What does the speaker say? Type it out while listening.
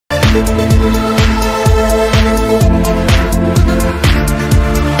Hi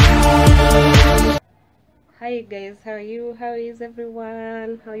guys, how are you? How is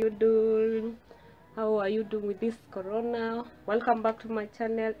everyone? How you doing? How are you doing with this corona? Welcome back to my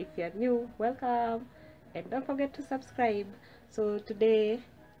channel. If you are new, welcome, and don't forget to subscribe. So today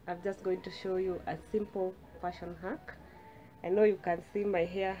I'm just going to show you a simple fashion hack. I know you can see my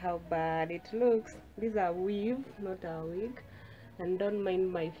hair, how bad it looks. These are weave, not a wig. And don't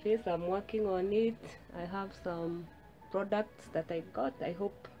mind my face, I'm working on it. I have some products that I got. I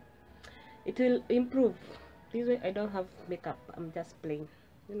hope it will improve. This way I don't have makeup, I'm just plain.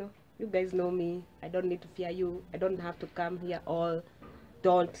 You guys know me, I don't need to fear you. I don't have to come here all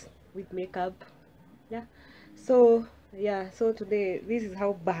don't with makeup. So today this is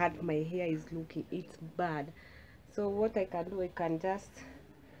how bad my hair is looking. It's bad. So what I can do, I can just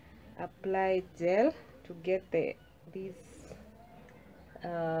apply gel to get these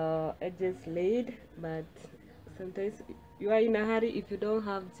edges laid. But sometimes you are in a hurry. If you don't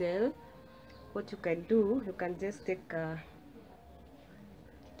have gel, what you can do, you can just take a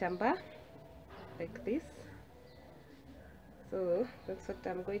tamba like this. So that's what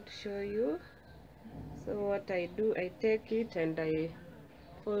I'm going to show you. So what I do, I take it and I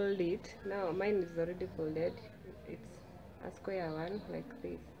fold it. Now mine is already folded, it's a square one like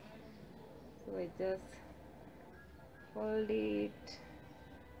this. So I just fold it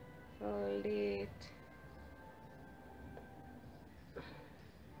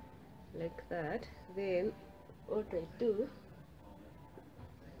like that. Then what I do,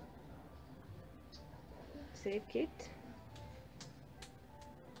 take it.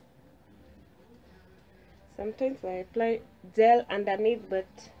 Sometimes I apply gel underneath, but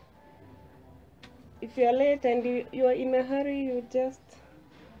if you're late and you're in a hurry, you just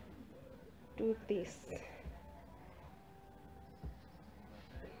do this.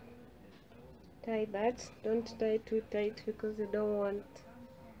 Tie that. Don't tie too tight because you don't want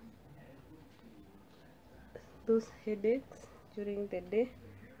those headaches during the day.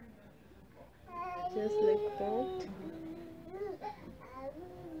 Just like that.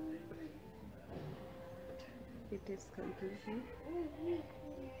 It is completely.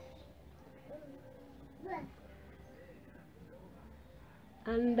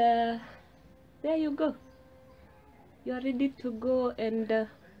 And there you go. You are ready to go and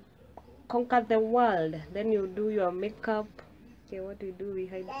conquer the world. Then you do your makeup. Okay, what do you do? We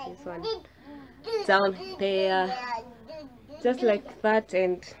hide this one down there, just like that,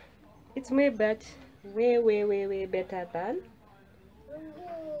 and it's way better, way better than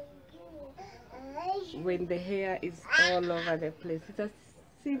when the hair is all over the place. It's a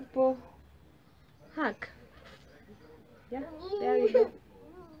simple hack. Yeah, there you go.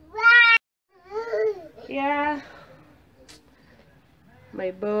 Yeah,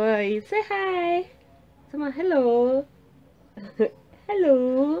 my boy, say hi. Someone, hello.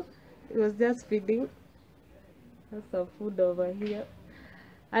 Hello. He was just feeding. There's some food over here,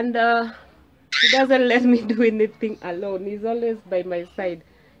 and he doesn't let me do anything alone. He's always by my side.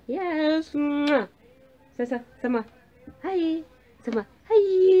 Yes. Mwah. Sama, hi. Sama,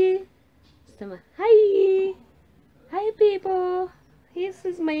 hi. Sama, hi. Hi, people. This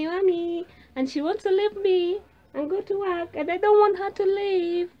is my mommy, and she wants to leave me and go to work, and I don't want her to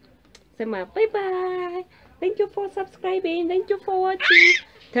leave. Sama, bye bye. Thank you for subscribing. Thank you for watching.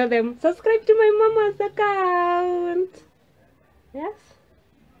 Tell them subscribe to my mama's account. Yes.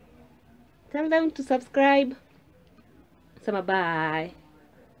 Tell them to subscribe. Sama, bye.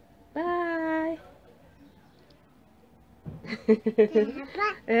 Bye.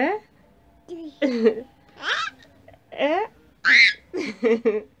 Eh? Eh?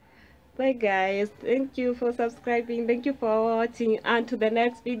 Bye guys. Thank you for subscribing. Thank you for watching. And to the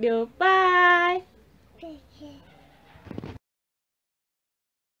next video. Bye.